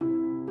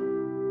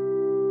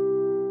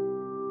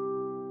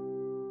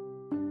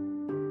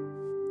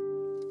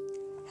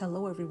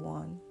Hello,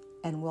 everyone,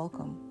 and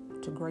welcome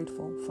to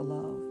Grateful for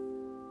Love.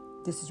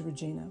 This is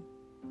Regina.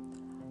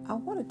 I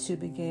wanted to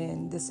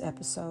begin this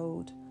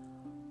episode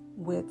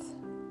with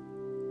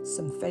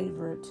some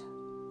favorite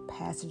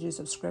passages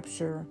of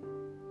scripture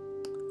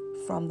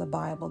from the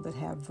Bible that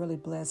have really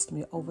blessed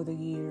me over the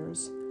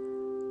years.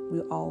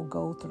 We all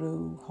go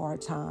through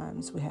hard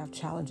times. We have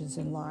challenges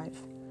in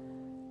life.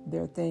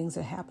 There are things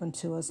that happen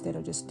to us that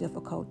are just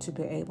difficult to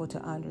be able to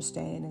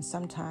understand, and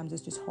sometimes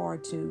it's just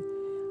hard to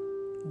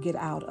get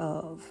out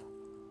of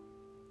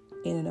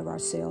in and of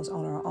ourselves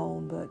on our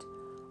own. But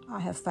I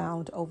have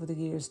found over the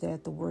years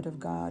that the Word of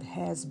God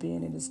has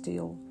been and is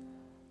still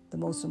the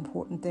most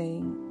important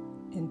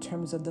thing in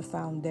terms of the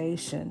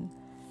foundation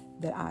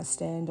that I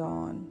stand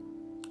on,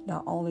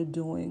 not only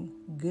during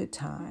good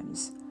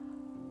times,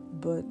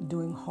 but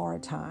during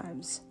hard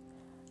times.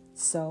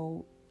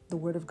 So the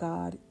Word of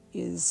God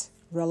is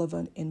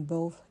relevant in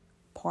both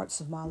parts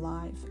of my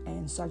life.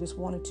 And so I just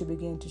wanted to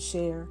begin to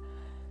share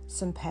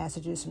some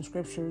passages, some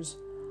scriptures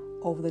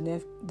over the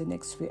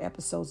next few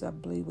episodes. I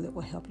believe that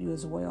will help you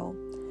as well.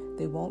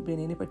 They won't be in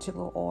any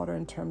particular order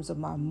in terms of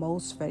my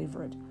most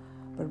favorite,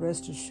 but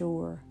rest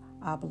assured,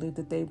 I believe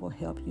that they will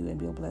help you and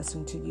be a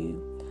blessing to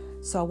you.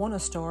 So I want to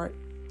start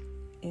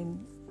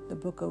in the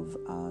book of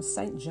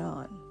St.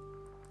 John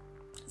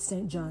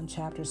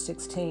chapter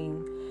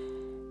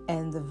 16,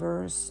 and the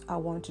verse I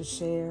want to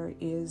share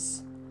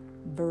is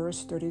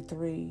verse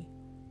 33,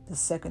 the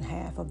second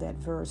half of that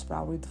verse, but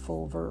I'll read the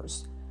full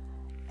verse.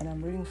 And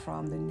I'm reading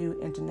from the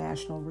New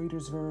International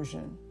Reader's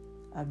Version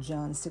of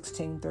John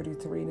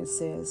 16:33, and it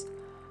says,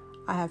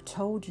 "I have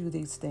told you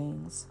these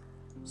things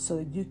so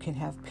that you can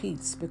have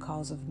peace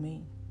because of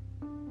me.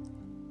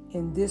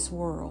 In this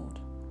world,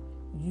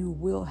 you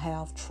will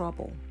have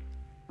trouble,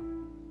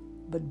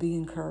 but be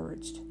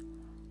encouraged.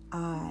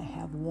 I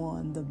have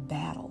won the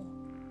battle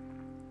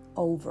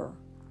over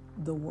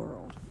the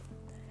world."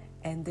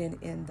 And then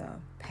in the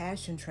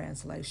Passion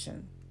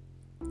Translation,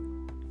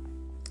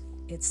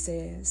 it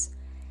says,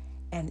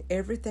 "And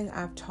everything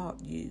I've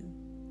taught you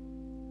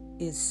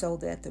is so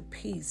that the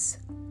peace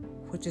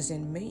which is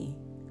in me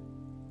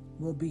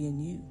will be in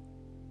you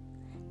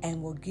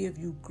and will give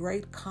you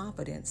great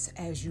confidence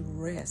as you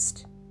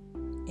rest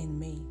in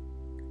me.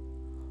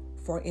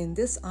 For in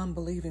this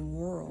unbelieving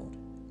world,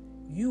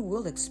 you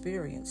will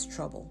experience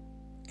trouble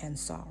and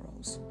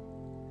sorrows.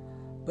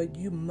 But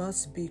you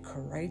must be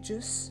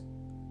courageous,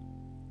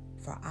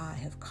 for I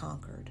have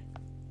conquered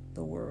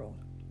the world."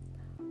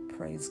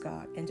 Praise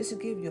God. And just to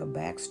give you a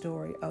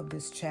backstory of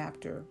this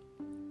chapter,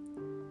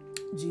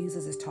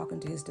 Jesus is talking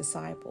to his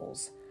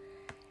disciples,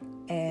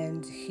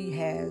 and he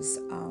has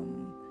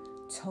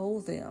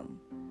told them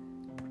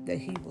that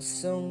he will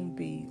soon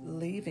be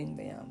leaving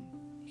them.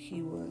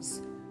 He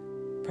was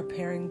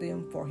preparing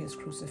them for his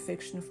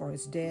crucifixion, for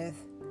his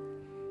death.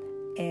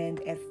 And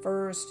at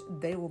first,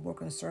 they were more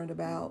concerned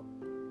about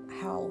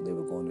how they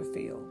were going to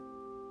feel,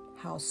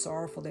 how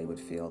sorrowful they would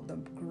feel, the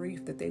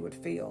grief that they would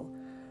feel,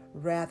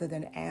 rather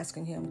than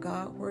asking him,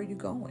 "God, where are you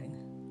going?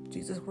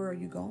 Jesus, where are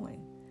you going?"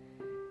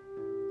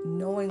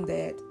 Knowing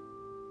that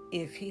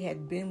if he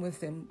had been with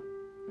them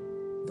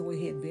the way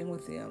he had been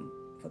with them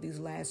for these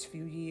last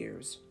few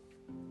years,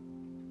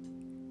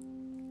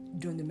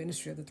 during the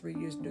ministry of the 3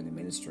 years during the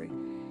ministry,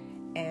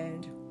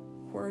 and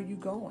where are you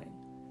going?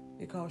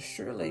 Because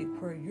surely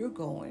where you're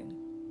going,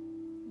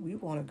 we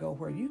want to go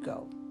where you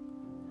go.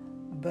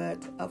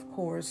 But of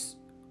course,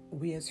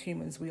 we as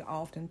humans, we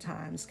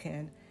oftentimes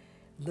can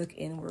look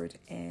inward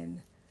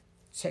and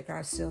check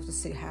ourselves to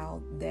see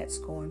how that's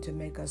going to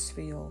make us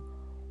feel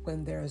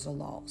when there is a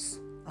loss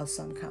of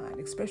some kind,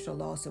 especially a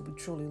loss that we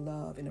truly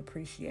love and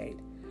appreciate.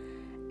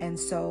 And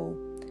so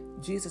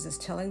Jesus is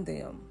telling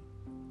them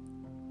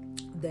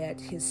that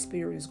his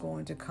Spirit is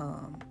going to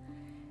come,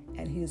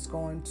 and he is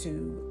going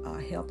to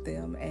help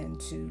them and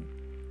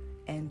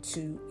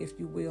to, if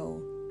you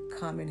will,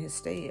 come in his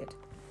stead,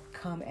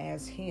 come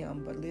as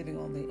him, but living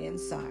on the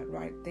inside.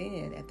 Right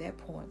then, at that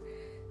point,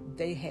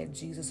 they had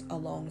Jesus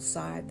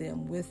alongside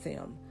them, with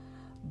them.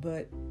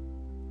 But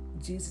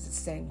Jesus is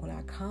saying, when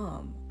I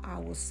come, I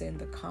will send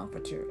the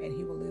Comforter, and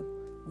he will live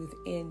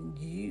within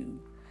you.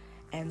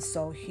 And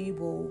so he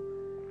will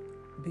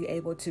be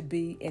able to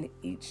be in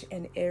each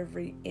and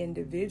every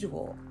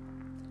individual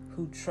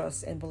who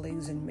trusts and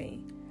believes in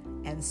me.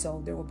 And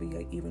so there will be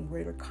an even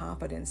greater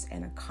confidence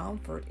and a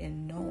comfort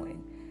in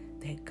knowing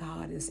that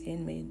God is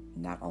in me.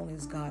 Not only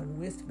is God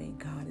with me,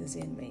 God is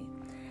in me.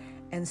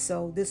 And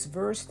so this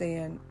verse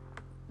then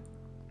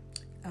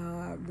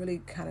really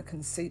kind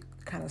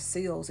of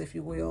seals, if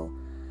you will,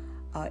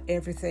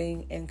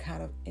 everything, and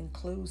kind of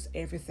includes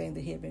everything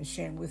that he had been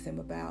sharing with them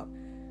about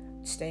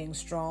staying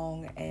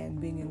strong and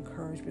being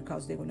encouraged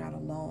because they were not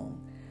alone.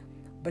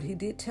 But he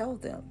did tell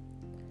them,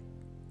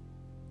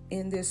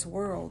 in this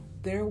world,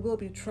 there will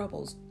be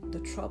troubles.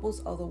 The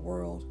troubles of the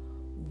world,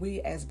 we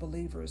as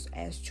believers,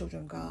 as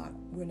children of God,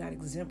 we're not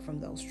exempt from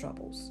those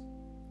troubles.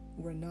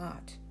 We're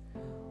not.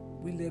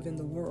 We live in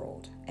the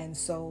world. And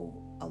so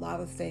a lot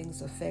of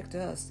things affect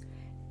us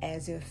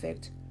as they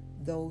affect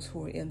those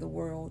who are in the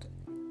world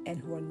and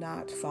who are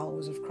not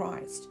followers of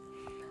Christ.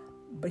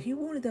 But he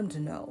wanted them to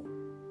know,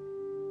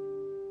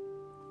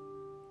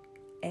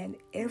 and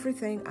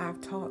everything I've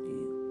taught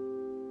you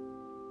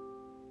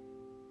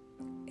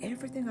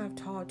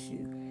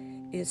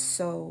is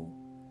so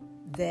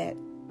that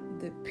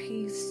the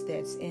peace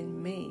that's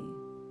in me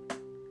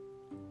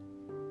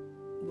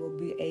will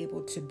be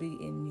able to be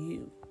in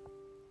you.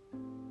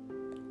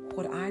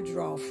 What I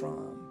draw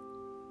from,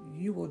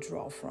 you will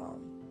draw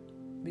from,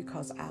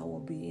 because I will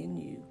be in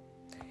you.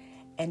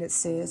 And it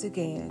says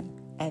again,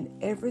 and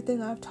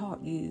everything I've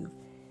taught you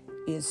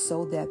is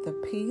so that the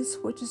peace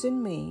which is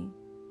in me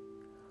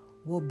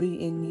will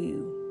be in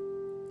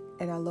you.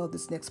 And I love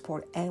this next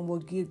part, and will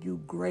give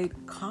you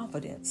great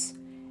confidence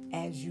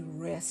as you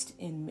rest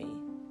in me.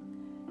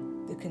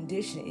 The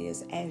condition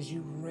is as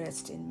you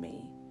rest in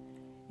me.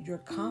 Your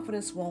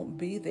confidence won't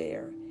be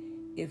there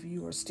if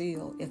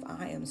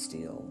I am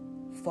still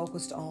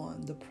focused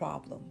on the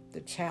problem,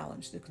 the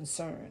challenge, the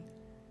concern,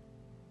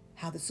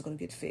 how this is going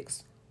to get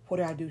fixed. What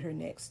do I do here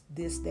next?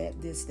 This,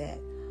 that.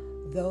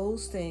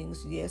 Those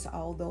things, yes,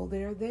 although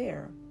they're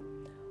there,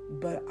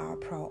 but our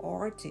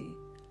priority,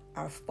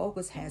 our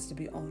focus has to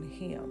be on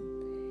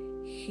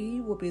him.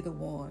 He will be the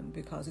one,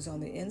 because he's on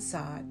the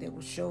inside, that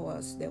will show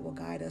us, that will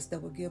guide us,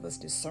 that will give us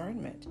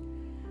discernment,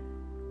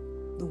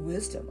 the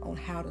wisdom on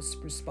how to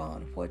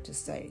respond, what to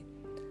say,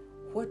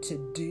 what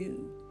to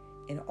do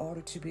in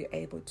order to be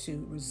able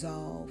to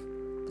resolve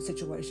the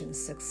situation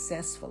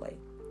successfully.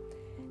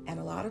 And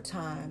a lot of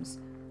times,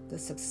 the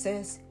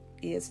success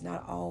is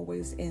not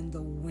always in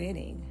the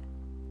winning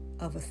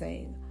of a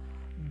thing,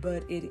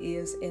 but it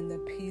is in the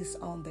peace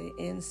on the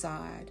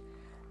inside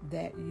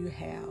that you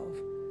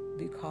have,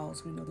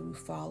 because we know that we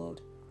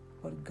followed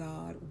what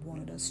God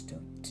wanted us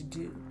to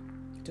do,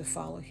 to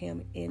follow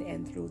him in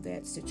and through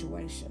that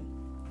situation.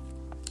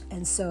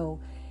 And so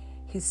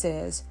he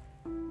says,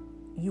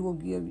 you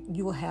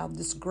will have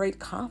this great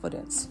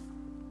confidence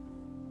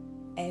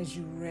as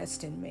you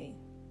rest in me.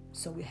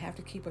 So we have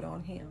to keep it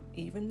on him.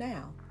 Even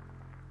now,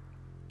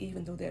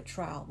 even though that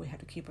trial, we have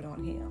to keep it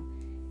on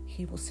him.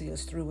 He will see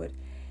us through it.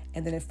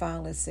 And then it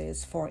finally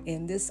says, for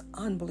in this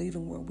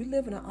unbelieving world, we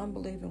live in an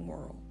unbelieving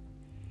world,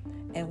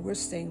 and we're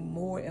seeing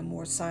more and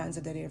more signs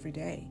of that every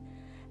day.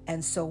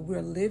 And so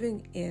we're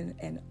living in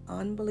an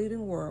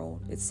unbelieving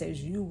world. It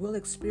says you will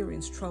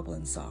experience trouble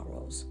and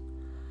sorrows,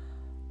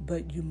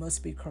 but you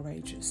must be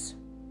courageous.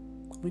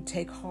 We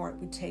take heart,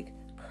 we take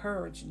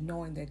courage,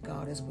 knowing that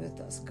God is with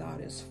us,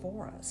 God is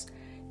for us,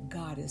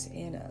 God is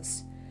in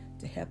us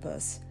to help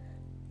us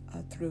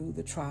through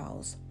the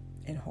trials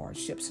and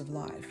hardships of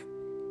life.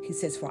 He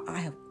says, for I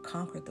have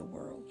conquered the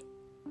world.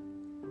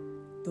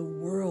 The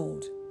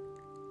world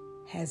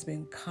has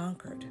been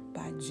conquered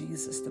by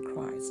Jesus the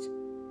Christ,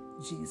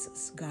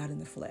 Jesus, God in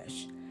the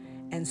flesh.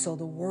 And so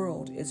the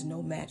world is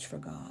no match for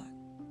God.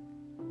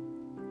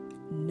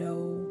 No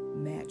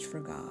match for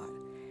God.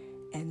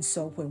 And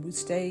so when we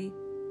stay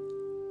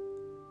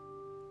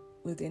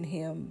within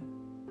him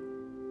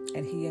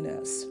and he in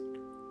us,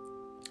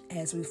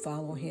 as we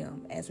follow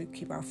him, as we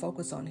keep our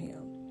focus on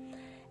him,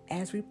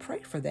 as we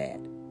pray for that,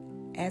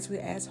 as we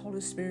ask Holy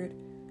Spirit,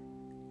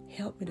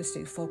 help me to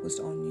stay focused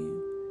on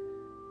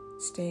you,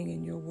 staying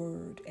in your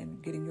word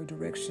and getting your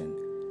direction,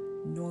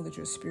 knowing that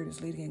your spirit is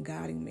leading and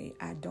guiding me.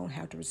 I don't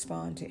have to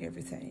respond to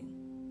everything.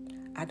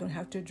 I don't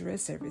have to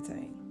address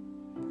everything.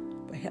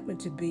 But help me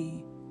to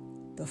be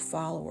the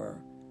follower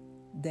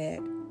that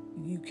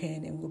you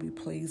can and will be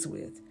pleased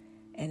with.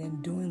 And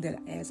in doing that,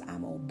 as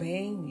I'm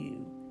obeying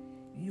you,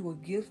 you will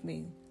give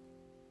me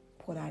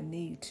what I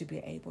need to be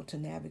able to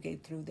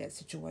navigate through that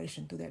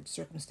situation, through that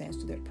circumstance,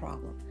 through that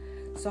problem.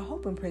 So I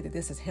hope and pray that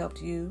this has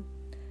helped you.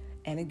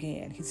 And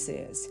again, he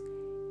says,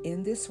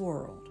 in this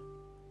world,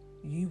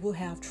 you will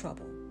have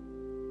trouble,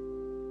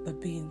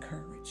 but be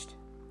encouraged.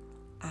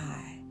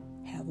 I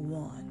have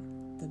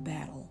won the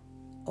battle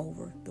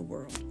over the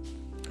world.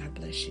 God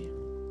bless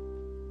you.